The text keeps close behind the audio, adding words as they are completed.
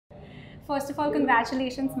First of all,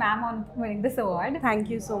 congratulations, ma'am, on winning this award. Thank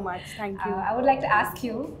you so much. Thank you. I would like to ask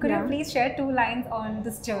you, could you please share 2 lines on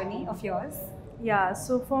this journey of yours? Yeah,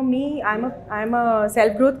 so for me, I'm a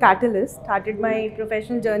self-growth catalyst. Started my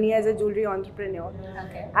professional journey as a jewelry entrepreneur.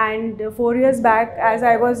 Okay. And 4 years back, as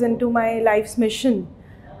I was into my life's mission,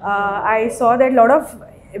 I saw that a lot of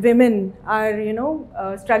women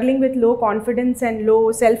are, struggling with low confidence and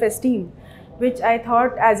low self-esteem, which I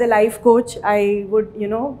thought as a life coach, I would,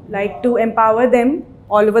 like to empower them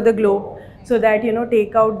all over the globe, so that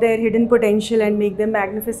take out their hidden potential and make them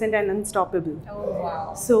magnificent and unstoppable. Oh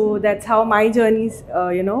wow! So that's how my journey,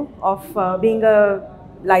 of being a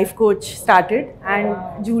life coach started.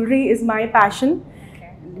 And jewelry is my passion.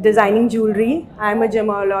 Okay. Designing jewelry. I'm a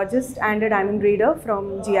gemologist and a diamond reader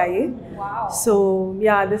from GIA. Wow! So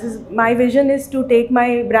yeah, this is my vision, is to take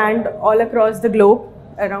my brand all across the globe,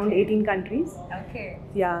 around 18 countries. Okay.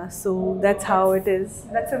 Yeah, so that's how it is.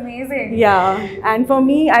 That's amazing. Yeah, and for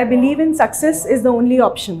me, I believe in success is the only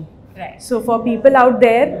option. Right. So for people out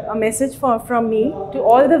there, a message from me to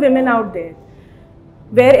all the women out there: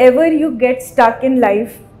 wherever you get stuck in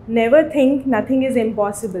life, never think nothing is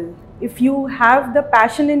impossible. If you have the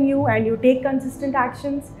passion in you and you take consistent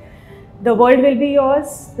actions, the world will be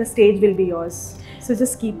yours, the stage will be yours. So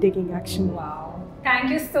just keep taking action. Wow.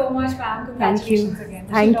 Thank you so much, ma'am. Congratulations again.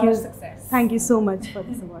 Thank you. Wish you a lot of success. Thank you so much for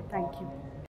this award. Thank you.